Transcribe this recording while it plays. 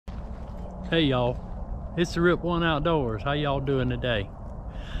Hey y'all, it's the Rip One Outdoors. How y'all doing today?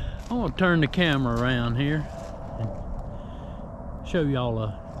 I'm gonna turn the camera around here and show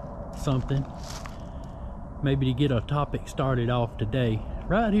y'all something, maybe to get a topic started off today.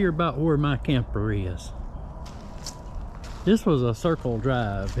 Right here about where my camper is. This was a circle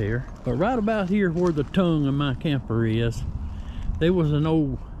drive here, but right about here where the tongue of my camper is, there was an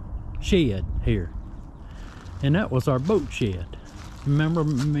old shed here, and that was our boat shed. Remember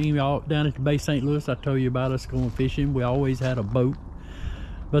me y'all down at the Bay St. Louis, I told you about us going fishing. We always had a boat,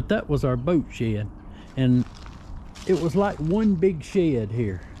 but that was our boat shed, and it was like one big shed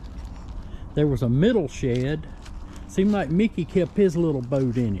here. There was a middle shed. Seemed like Mickey kept his little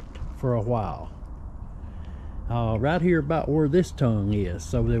boat in it for a while. Right here about where this tongue is.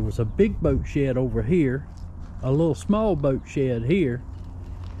 So there was a big boat shed over here, a little small boat shed here,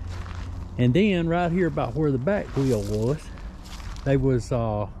 and then right here about where the back wheel was, there was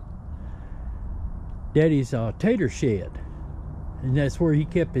Daddy's tater shed, and that's where he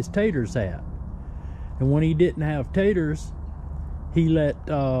kept his taters at. And when he didn't have taters, he let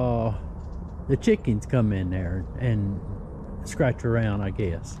the chickens come in there and scratch around, I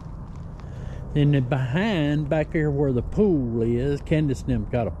guess. And then behind, back there where the pool is, Candace and them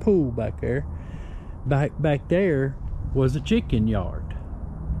got a pool back there. Back there was a chicken yard.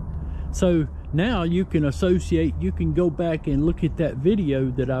 So now you can associate, you can go back and look at that video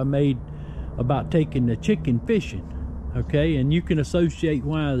that I made about taking the chicken fishing, okay? And you can associate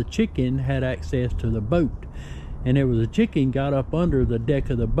why the chicken had access to the boat. And there was a chicken got up under the deck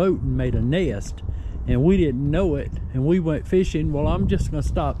of the boat and made a nest, and we didn't know it, and we went fishing. Well, I'm just gonna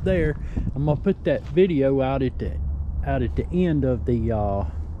stop there. I'm gonna put that video out at the end of the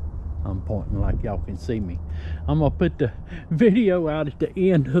I'm pointing like y'all can see me. I'm gonna put the video out at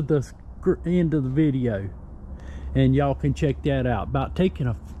the end of the video, and y'all can check that out about taking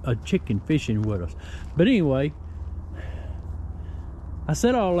a chicken fishing with us. But anyway, I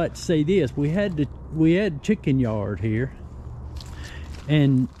said all that to say this: we had chicken yard here,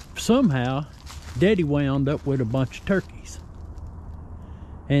 and somehow Daddy wound up with a bunch of turkeys.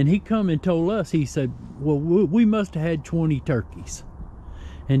 And he come and told us, he said, well, we must have had 20 turkeys.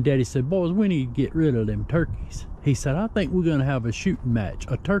 And Daddy said, boys, we need to get rid of them turkeys. He said, I think we're gonna have a shooting match,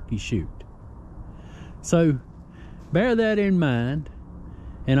 a turkey shoot. So bear that in mind.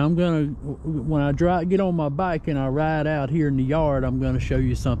 And I'm gonna, when I get on my bike and I ride out here in the yard, I'm gonna show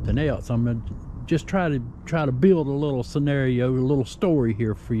you something else. I'm gonna just try to build a little scenario, a little story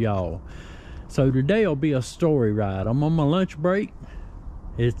here for y'all. So today will be a story ride. I'm on my lunch break.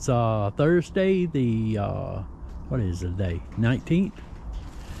 It's Thursday, the what is the day? 19th.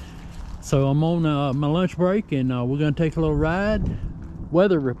 So I'm on my lunch break, and we're gonna take a little ride.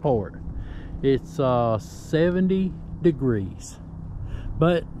 Weather report: it's 70 degrees.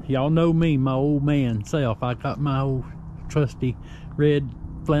 But y'all know me, my old man self. I got my old trusty red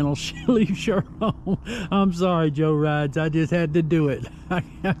flannel sleeve shirt on. I'm sorry, Joe Rides, I just had to do it. I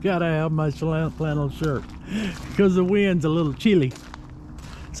gotta have my flannel shirt because the wind's a little chilly.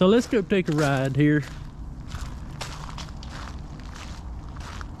 So let's go take a ride here.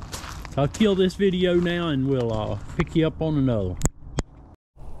 I'll kill this video now, and we'll pick you up on another one.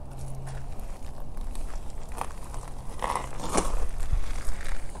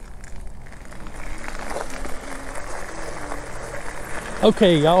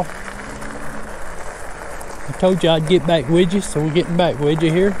 Okay, y'all, I told you I'd get back with you, so we're getting back with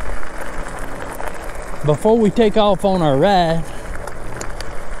you here. Before we take off on our ride,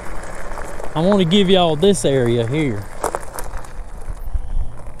 I want to give y'all this area here.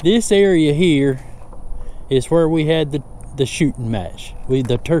 This area here is where we had the shooting match,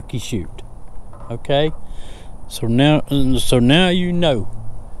 the turkey shoot. Okay, so now you know.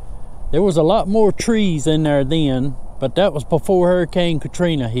 There was a lot more trees in there then, but that was before Hurricane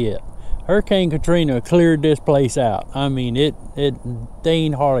Katrina hit. Hurricane Katrina cleared this place out. I mean, there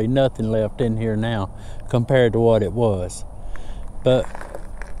ain't hardly nothing left in here now compared to what it was. But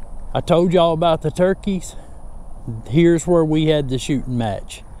I told y'all about the turkeys. Here's where we had the shooting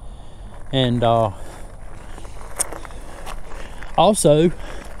match. And also,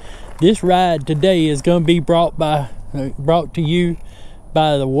 this ride today is going to be brought to you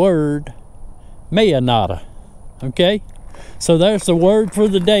by the word mayonnaise. Okay, so there's the word for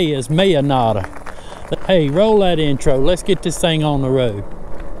the day, is mayonnaise. Hey, roll that intro. Let's get this thing on the road.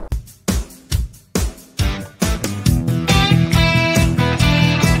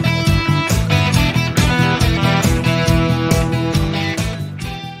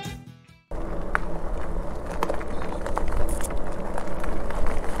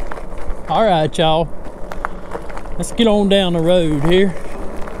 All right, y'all, let's get on down the road here.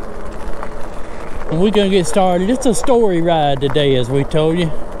 and we're gonna get started. It's a story ride today, as we told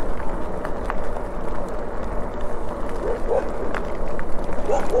you.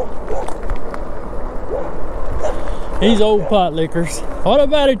 These old pot lickers. What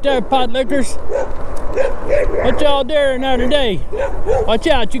about it there, pot lickers? What y'all doing there today? Watch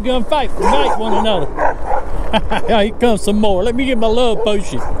out, you're gonna fight one another. Here comes some more. Let me get my love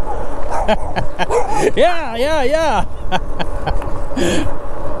potion. Yeah.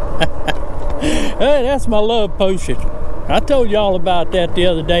 Hey, that's my love potion. I told y'all about that the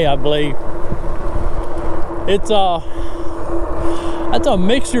other day, I believe. It's that's a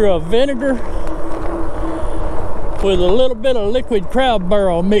mixture of vinegar with a little bit of liquid crab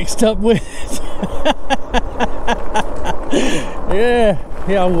barrel mixed up with it. yeah,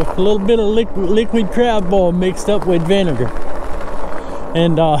 with a little bit of liquid crab oil mixed up with vinegar.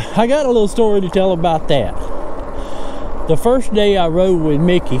 And I got a little story to tell about that. The first day I rode with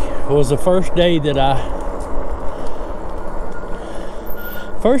Mickey was the first day that I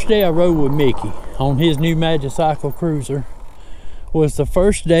rode with Mickey on his new Magicycle cruiser. Was the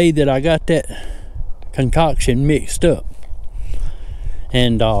first day that I got that concoction mixed up.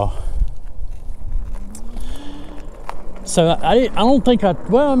 And so I don't think I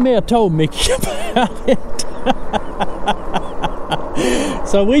may have told Mickey about it.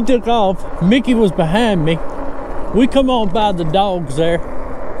 So we took off. Mickey was behind me. We come on by the dogs there.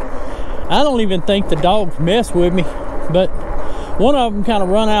 I don't even think the dogs mess with me, but one of them kind of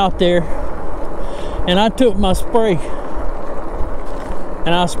run out there, and I took my spray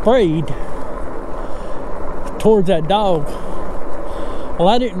and I sprayed towards that dog. Well,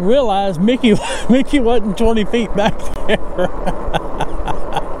 I didn't realize Mickey wasn't 20 feet back there.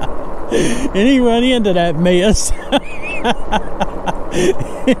 And he ran into that mess.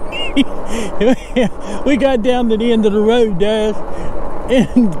 We got down to the end of the road there,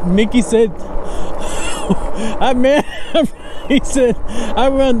 and Mickey said, he said, I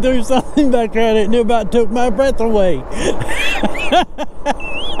run through something back there that about took my breath away.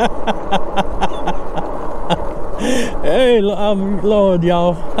 Hey, Lord,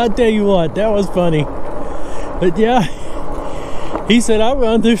 y'all, I tell you what, that was funny. But yeah, he said, I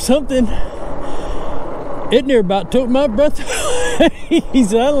run through something, it near about took my breath away. He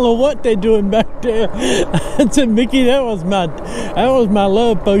said, I don't know what they're doing back there. I said, Mickey, that was my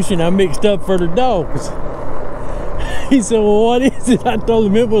love potion I mixed up for the dogs. He said, well, what is it? I told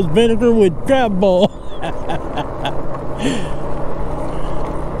him it was vinegar with crab ball.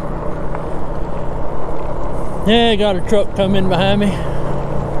 Yeah, got a truck coming behind me,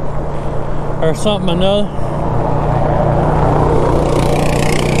 or something or another.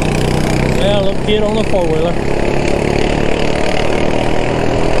 Yeah, a little kid on a four-wheeler.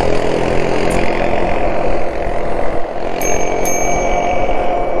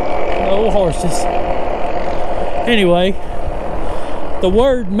 No horses. Anyway, the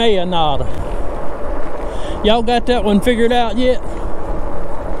word mayonnaise. Y'all got that one figured out yet?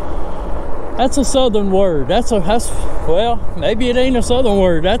 That's a southern word. Well, maybe it ain't a southern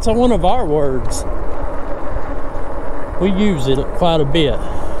word. That's one of our words. We use it quite a bit.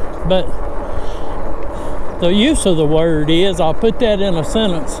 But the use of the word is, I'll put that in a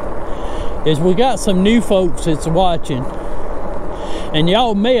sentence, is we got some new folks that's watching. And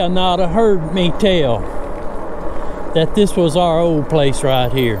y'all may have not have heard me tell that this was our old place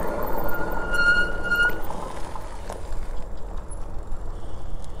right here.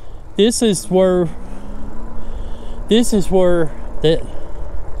 This is where that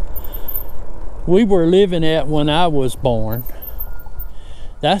we were living at when I was born.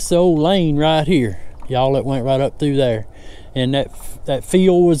 That's the old lane right here, y'all, that went right up through there. And that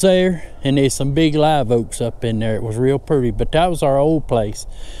field was there, and there's some big live oaks up in there. It was real pretty, but that was our old place.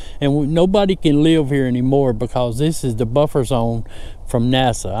 And nobody can live here anymore because this is the buffer zone from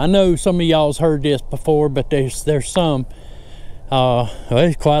NASA. I know some of y'all's heard this before, but there's some,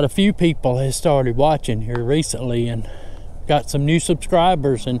 there's quite a few people that started watching here recently and got some new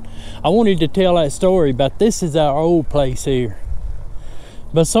subscribers. And I wanted to tell that story about this is our old place here.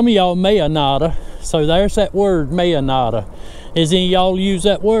 But some of y'all may have not. So there's that word, may have not. Is any of y'all use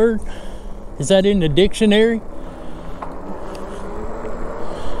that word? Is that in the dictionary?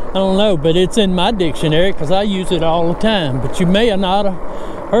 I don't know, but it's in my dictionary because I use it all the time. But you may have not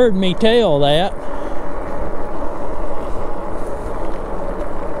heard me tell that.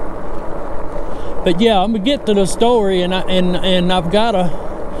 But yeah, I'm gonna get to the story, and I've got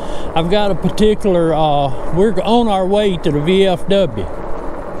a particular. We're on our way to the VFW.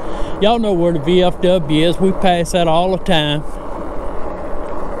 Y'all know where the VFW is. We pass that all the time.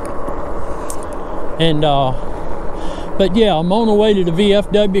 And But yeah, I'm on the way to the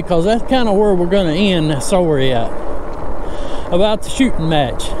VFW because that's kind of where we're going to end the story at. About the shooting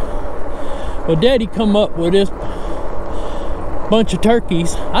match. Well, Daddy come up with this bunch of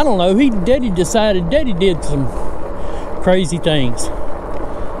turkeys. I don't know, Daddy did some crazy things.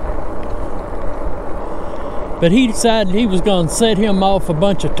 But he decided he was going to set him off a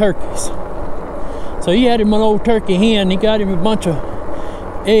bunch of turkeys. So he had him an old turkey hen. He got him a bunch of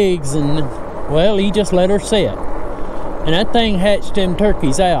eggs, and well, he just let her set. And that thing hatched them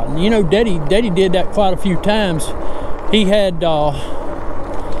turkeys out. And you know, Daddy did that quite a few times. He had,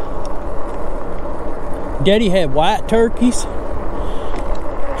 Daddy had white turkeys.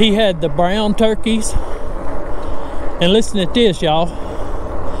 He had the brown turkeys. And listen to this, y'all.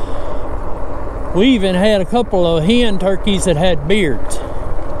 We even had a couple of hen turkeys that had beards.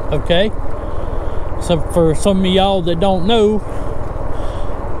 Okay? So for some of y'all that don't know,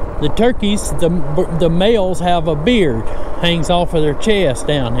 the turkeys, the males have a beard, hangs off of their chest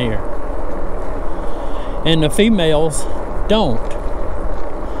down here. And the females don't.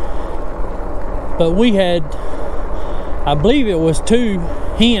 But we had, I believe it was 2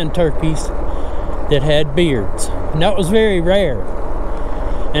 hen turkeys that had beards. And that was very rare.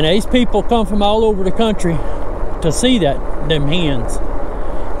 And these people come from all over the country to see them hens.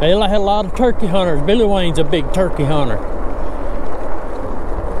 They had a lot of turkey hunters. Billy Wayne's a big turkey hunter.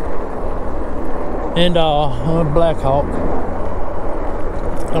 And Black Hawk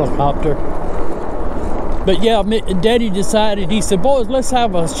helicopter. But yeah, Daddy decided, he said, boys, let's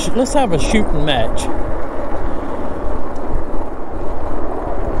have a shooting match.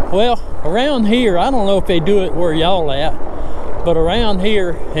 Well, around here, I don't know if they do it where y'all at, but around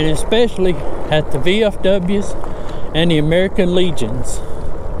here, and especially at the VFWs and the American Legions,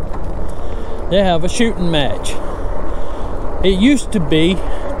 they have a shooting match. It used to be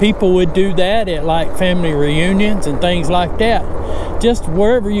people would do that at like family reunions and things like that. Just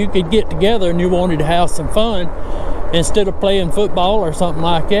wherever you could get together and you wanted to have some fun, instead of playing football or something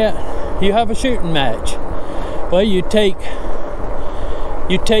like that, you have a shooting match. Well, you take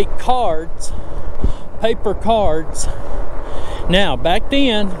cards, paper cards. Now, back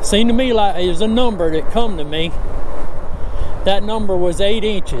then, seemed to me like it was a number that come to me. That number was 8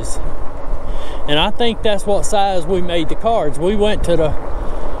 inches. And I think that's what size we made the cards. We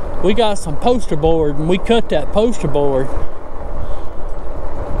got some poster board and we cut that poster board.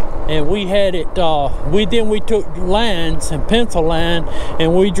 And we had it, we took lines and pencil line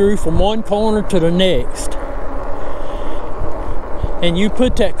and we drew from one corner to the next. And you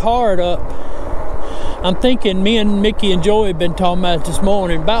put that card up. I'm thinking me and Mickey and Joey have been talking about it this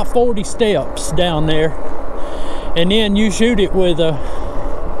morning, about 40 steps down there. And then you shoot it with a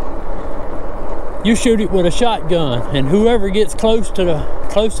shotgun, and whoever gets closest to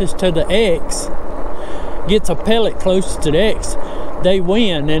the X gets a pellet closest to the X, they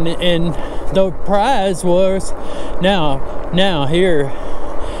win. And the prize was, now here,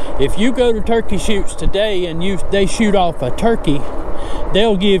 if you go to turkey shoots today and they shoot off a turkey,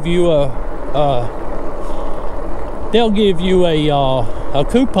 they'll give you a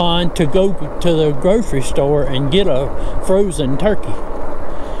coupon to go to the grocery store and get a frozen turkey.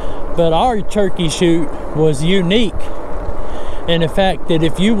 But our turkey shoot was unique in the fact that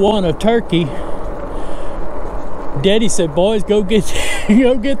if you won a turkey, Daddy said, boys, go get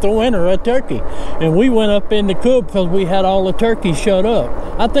the winner a turkey. And we went up in the coop because we had all the turkeys shut up.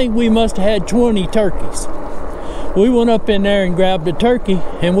 I think we must have had 20 turkeys. We went up in there and grabbed a turkey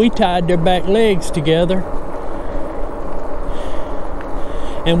and we tied their back legs together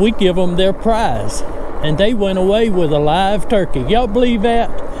and we give them their prize. And they went away with a live turkey. Y'all believe that?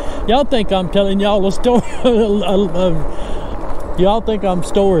 Y'all think I'm telling y'all a story? Y'all think I'm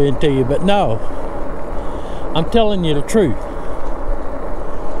storying to you, but no. I'm telling you the truth.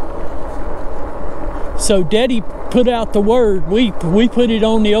 So Daddy put out the word. We put it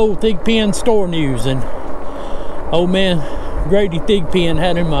on the old Thigpen store news, and old man Grady Thigpen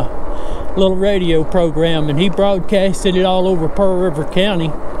had him a little radio program, and he broadcasted it all over Pearl River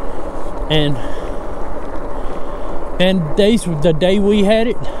County. And the day we had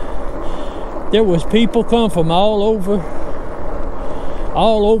it, there was people come from all over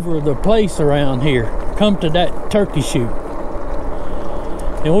the place around here, come to that turkey shoot.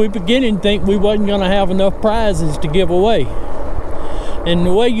 And we beginning to think we wasn't going to have enough prizes to give away. And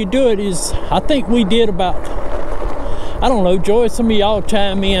the way you do it is, I think we did about, I don't know, Joy, some of y'all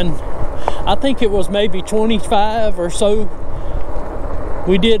chime in. I think it was maybe 25 or so.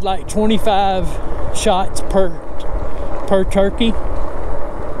 We did like 25 shots per turkey.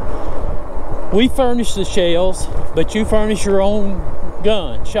 We furnish the shells, but you furnish your own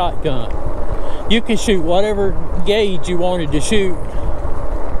gun, shotgun. you can shoot whatever gauge you wanted to shoot,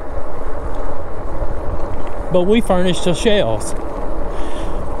 but we furnished the shells,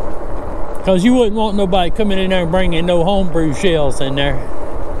 because you wouldn't want nobody coming in there and bringing no homebrew shells in there.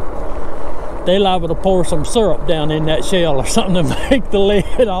 They liable to pour some syrup down in that shell or something to make the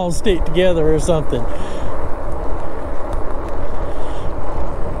lead all stick together or something.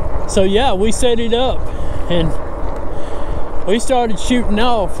 So yeah, we set it up and we started shooting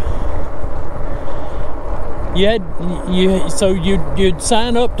off. You'd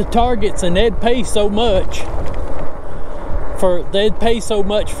sign up to targets and they'd pay so much for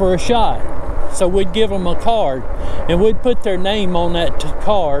a shot. So we'd give them a card and we'd put their name on that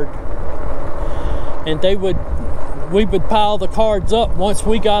card, and we would pile the cards up. Once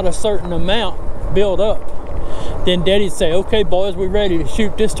we got a certain amount built up, then Daddy'd say, okay boys, we're ready to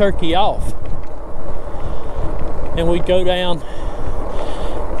shoot this turkey off. And we'd go down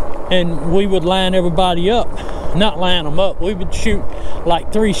and we would line everybody up. Not line them up, we would shoot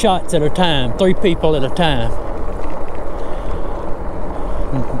like 3 shots at a time, 3 people at a time.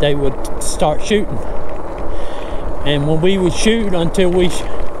 And they would start shooting. And when we would shoot until we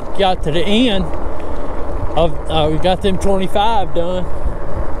got to the end of, we got them 25 done,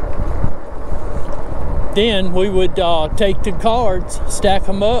 then we would take the cards, stack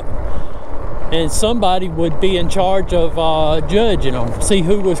them up, and somebody would be in charge of judging them, see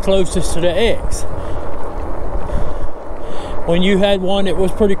who was closest to the X. When you had one that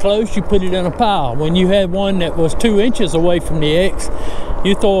was pretty close, you put it in a pile. When you had one that was 2 inches away from the X,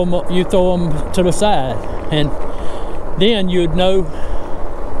 you throw them to the side, and then you'd know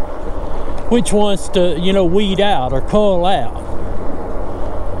which ones to, weed out or cull out.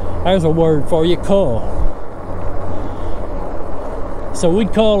 There's a word for you, cull. So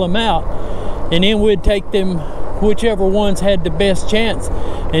we'd cull them out, and then we'd take them, whichever ones had the best chance,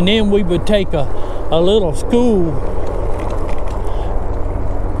 and then we would take a little school.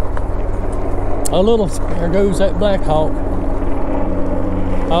 There goes that Black Hawk.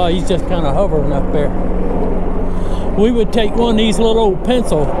 Oh, he's just kind of hovering up there. We would take one of these little old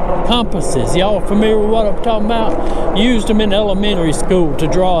pencil compasses. Y'all familiar with what I'm talking about? Used them in elementary school to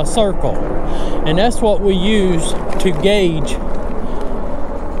draw a circle. And that's what we used to gauge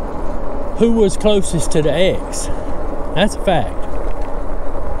who was closest to the X. That's a fact.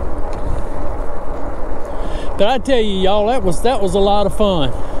 But I tell you, y'all, that was a lot of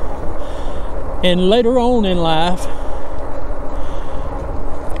fun. And later on in life,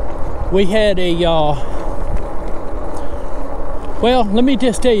 we had a, well, let me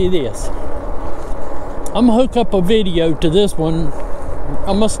just tell you this. I'm gonna hook up a video to this one.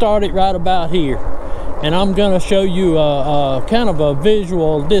 I'm gonna start it right about here. And I'm gonna show you a kind of a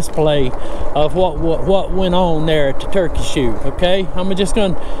visual display of what went on there at the turkey shoot, okay? I'm just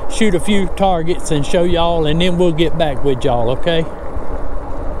gonna shoot a few targets and show y'all, and then we'll get back with y'all, okay?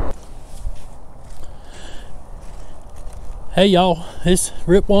 Hey y'all, it's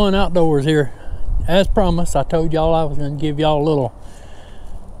Rip One Outdoors here. As promised, I told y'all I was going to give y'all a little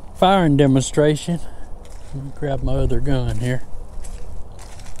firing demonstration. Let me grab my other gun here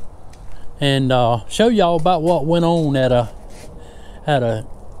and show y'all about what went on at a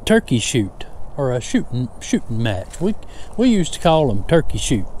turkey shoot, or a shooting match. We used to call them turkey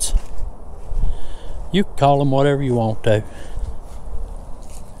shoots. You can call them whatever you want to.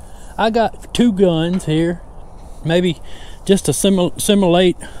 I got 2 guns here, maybe just to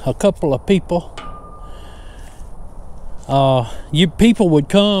simulate a couple of people. People would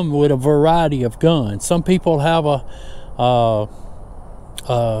come with a variety of guns. Some people have a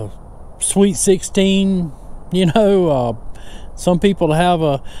Sweet 16, some people have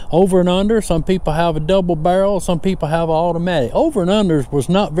a over and under, some people have a double barrel, some people have an automatic. Over and unders was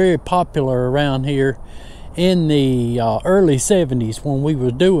not very popular around here in the early 70s when we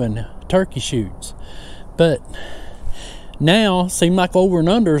were doing turkey shoots, but now seem like over and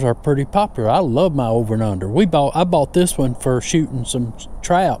unders are pretty popular. I love my over and under. I bought this one for shooting some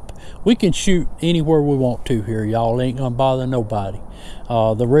trap. We can shoot anywhere we want to here, y'all. Ain't gonna bother nobody.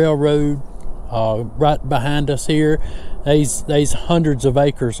 The railroad right behind us here, there's hundreds of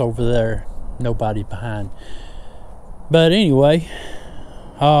acres over there, nobody behind. But anyway,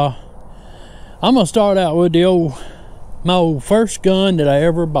 I'm gonna start out with my old first gun that I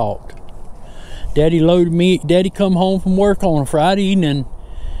ever bought. Daddy come home from work on a Friday evening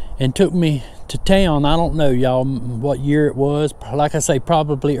and took me to town. I don't know, y'all, what year it was. Like I say,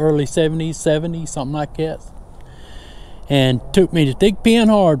 probably early 70s, something like that. And took me to Thick Pen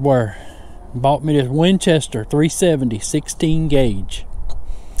Hardware. Bought me this Winchester 370 16 gauge.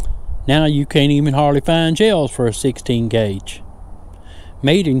 Now you can't even hardly find shells for a 16 gauge.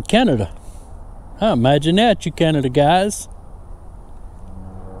 Made in Canada. Imagine that, you Canada guys.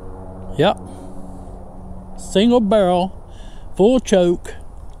 Yep. Single barrel, full choke,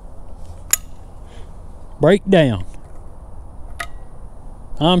 breakdown.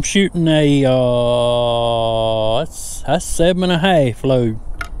 I'm shooting a that's 7.5 load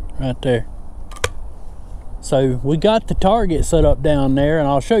right there. So we got the target set up down there, and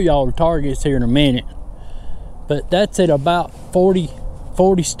I'll show you all the targets here in a minute. But that's at about 40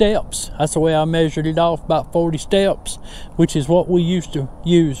 steps. That's the way I measured it off, about 40 steps, which is what we used to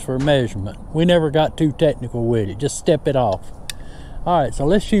use for measurement. We never got too technical with it, just step it off. All right, so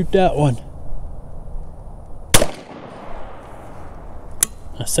let's shoot that one.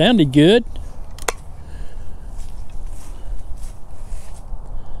 That sounded good.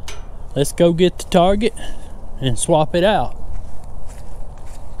 Let's go get the target and swap it out.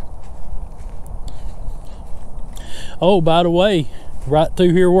 Oh, by the way, right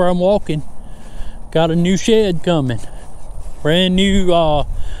through here where I'm walking, got a new shed coming. Brand new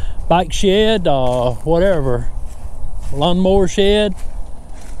bike shed, whatever, lawnmower shed,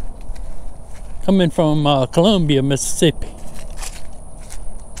 coming from Columbia, Mississippi.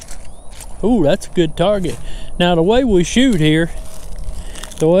 Ooh, that's a good target. Now the way we shoot here,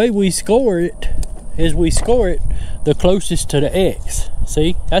 the way we score it is we score it the closest to the X.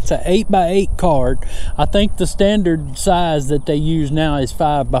 See, that's an 8x8 card. I think the standard size that they use now is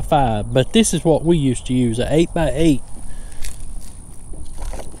 5x5, but this is what we used to use, an 8x8.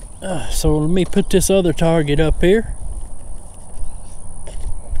 So let me put this other target up here.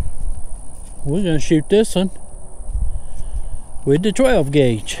 We're gonna shoot this one with the 12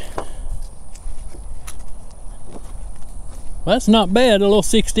 gauge. Well, that's not bad. A little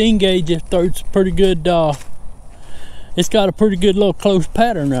 16 gauge, it throws pretty good. It's got a pretty good little close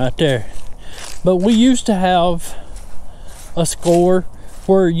pattern right there. But we used to have a score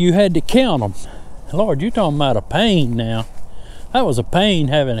where you had to count them. Lord, you're talking about a pain now. That was a pain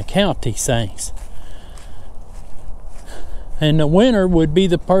having to count these things. And the winner would be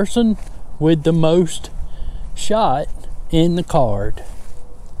the person with the most shot in the card.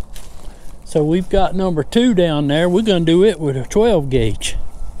 So we've got number 2 down there. We're gonna do it with a 12 gauge.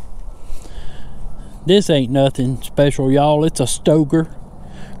 This ain't nothing special, y'all. It's a Stoker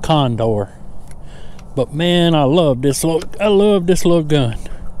Condor. But man, I love this little gun.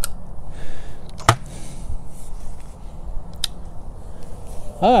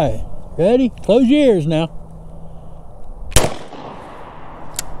 All right, ready? Close your ears now.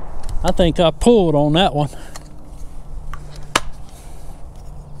 I think I pulled on that one.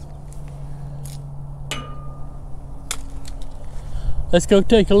 Let's go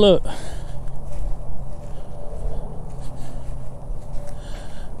take a look.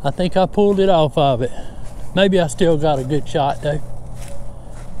 I think I pulled it off of it. Maybe I still got a good shot though.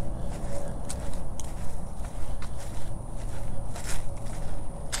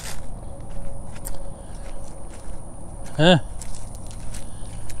 Huh?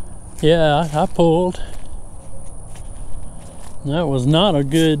 Yeah, I pulled. That was not a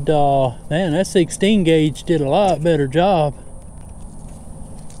good, man, that 16 gauge did a lot better job.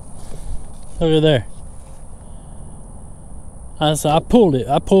 Look at there. I pulled it.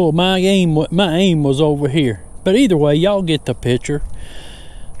 I pulled my aim. My aim was over here. But either way, y'all get the picture.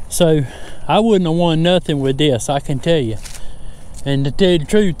 So I wouldn't have won nothing with this, I can tell you. And to tell you the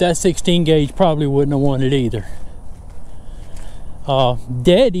truth, that 16 gauge probably wouldn't have won it either.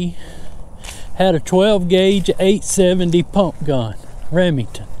 Daddy had a 12 gauge 870 pump gun,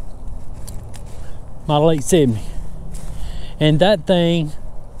 Remington, model 870, and that thing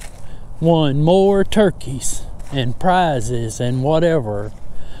won more turkeys and prizes and whatever.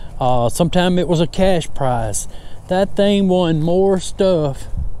 Sometime it was a cash prize. That thing won more stuff.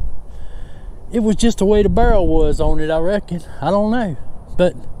 It was just the way the barrel was on it, I reckon. I don't know,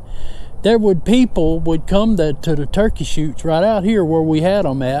 but there would people would come to the turkey shoots right out here where we had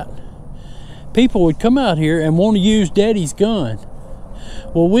them at. People would come out here and want to use Daddy's gun.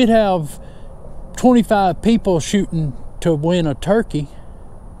 Well, we'd have 25 people shooting to win a turkey,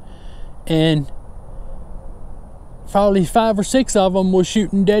 and probably 5 or 6 of them was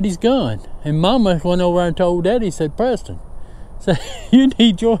shooting Daddy's gun. And Mama went over and told Daddy, said, Preston, said, you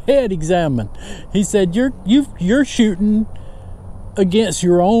need your head examined. He said, you're shooting against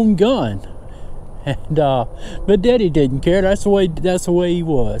your own gun. And but Daddy didn't care. That's the way he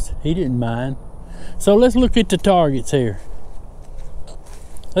was. He didn't mind. So let's look at the targets here.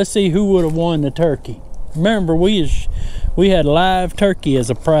 Let's see who would have won the turkey. Remember, we had live turkey as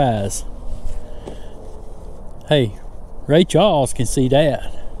a prize. Hey, Rachel Alls can see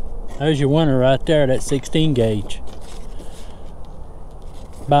that. There's your winner right there, that 16 gauge.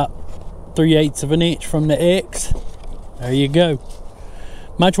 About 3/8 of an inch from the X. There you go.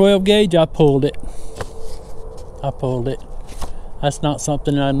 My 12 gauge, I pulled it. That's not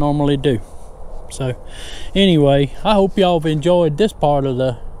something I normally do. So anyway, I hope y'all have enjoyed this part of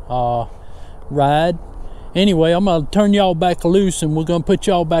the ride. Anyway, I'm gonna turn y'all back loose, and we're gonna put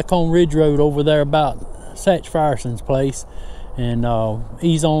y'all back on Ridge Road over there about Satch Frierson's place, and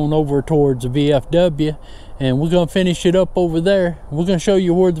ease on over towards the VFW, and we're gonna finish it up over there. We're gonna show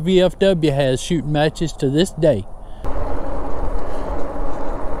you where the VFW has shooting matches to this day.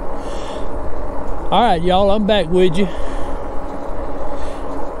 All right, y'all, I'm back with you.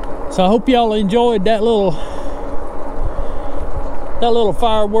 So I hope y'all enjoyed that little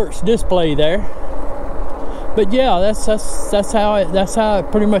fireworks display there. But yeah, that's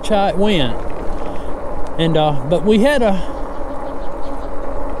pretty much how it went. And but we had a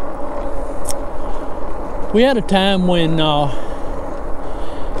time when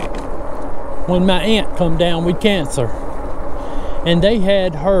my aunt come down with cancer, and they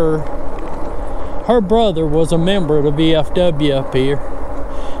had her brother was a member of the VFW up here,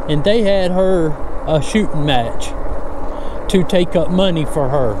 and they had her a shooting match to take up money for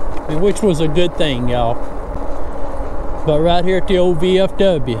her, which was a good thing, y'all. But right here at the old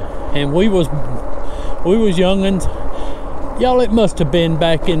VFW, and we was youngins, y'all. It must have been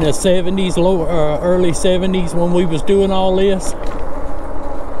back in the 70s, early 70s, when we was doing all this.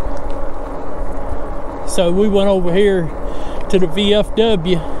 So we went over here to the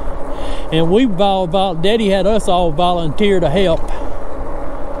VFW, and we Daddy had us all volunteer to help.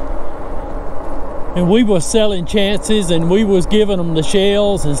 And we was selling chances, and we was giving them the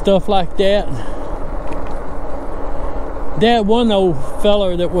shells and stuff like that. That one old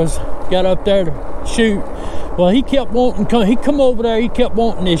feller that got up there to shoot, well, he kept wanting, he come over there, he kept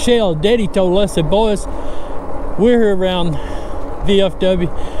wanting his shells. Daddy told us, said, boys, we're here around VFW.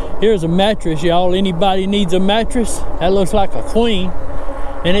 Here's a mattress, y'all. Anybody needs a mattress? That looks like a queen.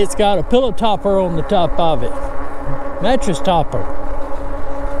 And it's got a pillow topper on the top of it. Mattress topper.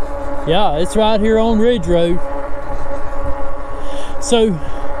 Yeah, it's right here on Ridge Road. So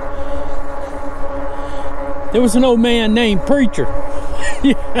there was an old man named Preacher.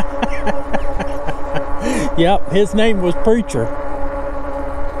 Yep, his name was Preacher.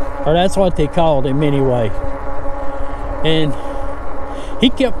 Or that's what they called him anyway. And he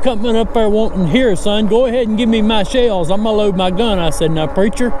kept coming up there wanting, here, son, go ahead and give me my shells. I'm gonna load my gun. I said, now,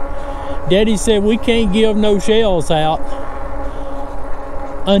 Preacher, Daddy said we can't give no shells out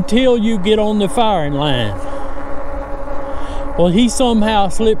until you get on the firing line. Well, he somehow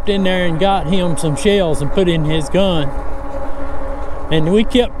slipped in there and got him some shells and put in his gun. And we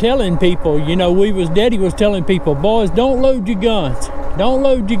kept telling people, you know, Daddy was telling people, boys, don't load your guns. Don't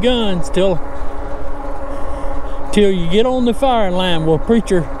load your guns till you get on the firing line. Well,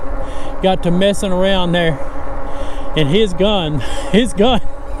 Preacher got to messing around there, and his gun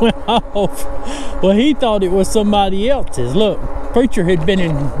went off. Well, he thought it was somebody else's. Look, Preacher had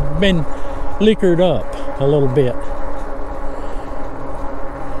been liquored up a little bit.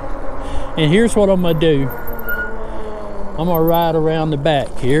 And here's what I'm gonna do. I'm gonna ride around the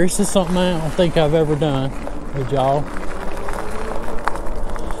back here. This is something I don't think I've ever done with y'all.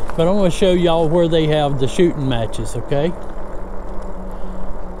 But I'm going to show y'all where they have the shooting matches, okay?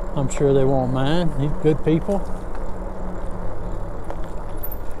 I'm sure they won't mind. They're good people.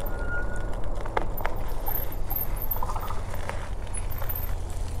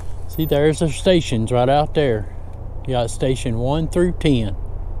 See, there's their stations right out there. You got station 1 through 10.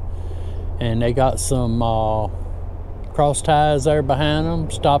 And they got some cross ties there behind them.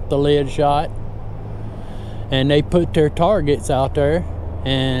 Stop the lead shot. And they put their targets out there.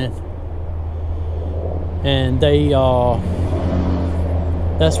 And they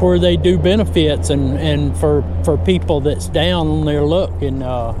that's where they do benefits and for people that's down on their luck, and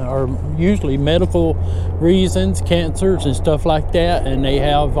are usually medical reasons, cancers and stuff like that, and they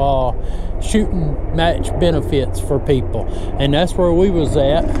have shooting match benefits for people. And that's where we was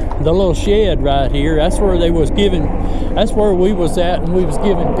at, the little shed right here. That's where we was at, and we was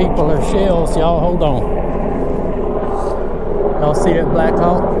giving people their shells. Y'all hold on. Y'all see that Black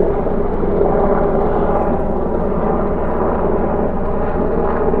Hawk?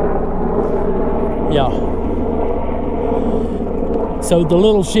 Yeah. So the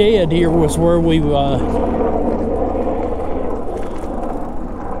little shed here was where we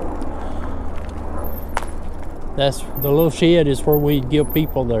that's the little shed is where we give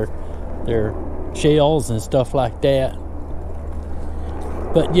people their shells and stuff like that.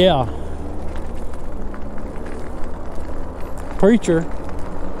 But yeah, Preacher,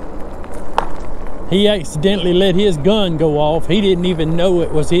 he accidentally let his gun go off. He didn't even know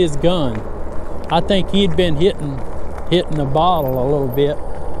it was his gun. I think he'd been hitting the bottle a little bit.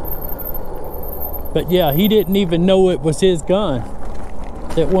 But yeah, he didn't even know it was his gun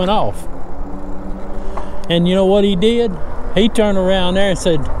that went off. And you know what he did? He turned around there and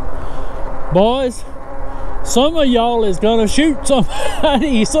said, boys, some of y'all is gonna shoot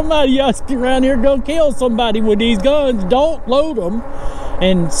somebody. Somebody else around here gonna kill somebody with these guns. Don't load them.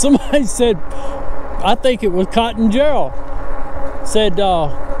 And somebody said, I think it was Cotton Gerald, said,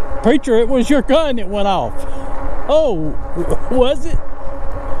 preacher, it was your gun that went off. Oh, was it?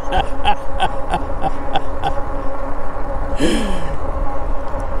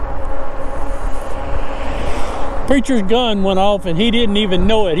 Preacher's gun went off and he didn't even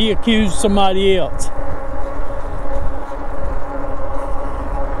know it. He accused somebody else.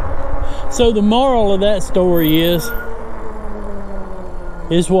 So the moral of that story is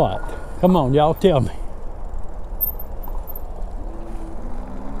what? Come on, y'all tell me.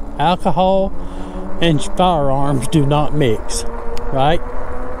 Alcohol and firearms do not mix, right?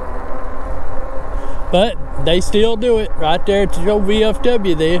 But they still do it right there at the old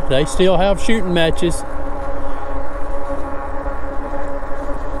VFW there. They still have shooting matches.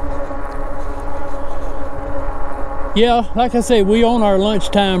 Yeah, like I say, we on our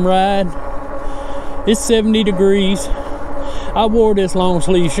lunchtime ride. It's 70 degrees. I wore this long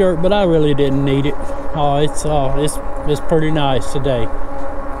sleeve shirt, but I really didn't need it. It's pretty nice today.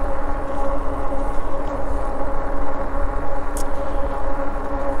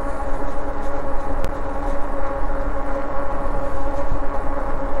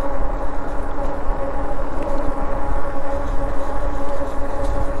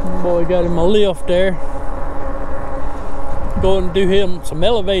 Boy, got him a lift there. Going to do him some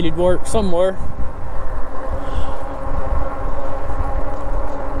elevated work somewhere.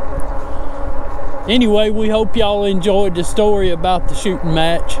 Anyway, we hope y'all enjoyed the story about the shooting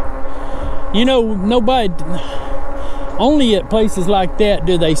match. You know, only at places like that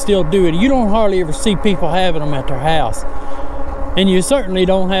do they still do it. You don't hardly ever see people having them at their house. And you certainly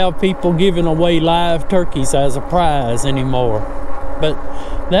don't have people giving away live turkeys as a prize anymore. But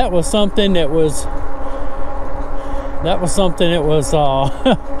that was something that was that was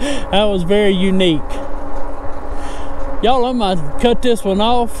very unique. Y'all, I'm gonna cut this one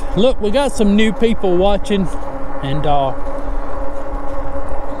off. Look, we got some new people watching, and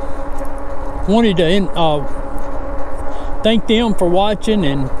wanted to thank them for watching,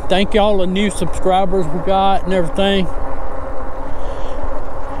 and thank y'all the new subscribers we got and everything.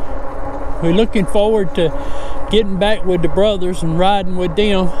 We're looking forward to getting back with the brothers and riding with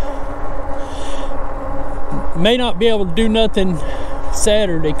them. May not be able to do nothing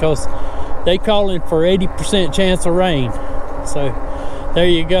Saturday because they calling for 80% chance of rain. So there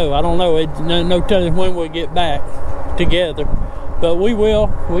you go. I don't know. It's no telling when we'll get back together, but we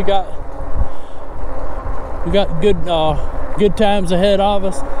will. We got good times ahead of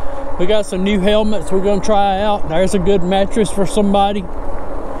us. We got some new helmets we're gonna try out. There's a good mattress for somebody.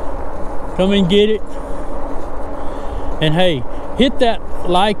 Come and get it. And hey, hit that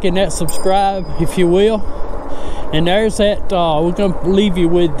like and that subscribe if you will. And there's that, we're going to leave you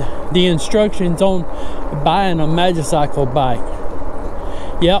with the instructions on buying a Magicycle bike.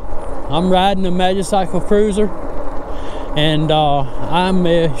 Yep, I'm riding a Magicycle Cruiser. And I'm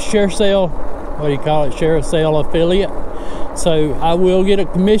a share sale, what do you call it, share sale affiliate. So I will get a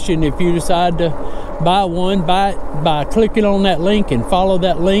commission if you decide to buy one. Buy it by clicking on that link and follow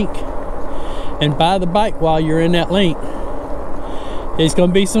that link. And buy the bike while you're in that link. There's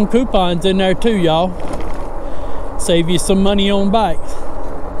going to be some coupons in there too, y'all. Save you some money on bikes.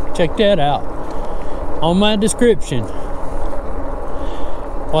 Check that out on my description.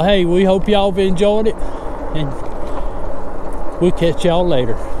 Well, hey, we hope y'all have enjoyed it, and we'll catch y'all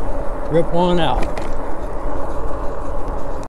later. Rip one out.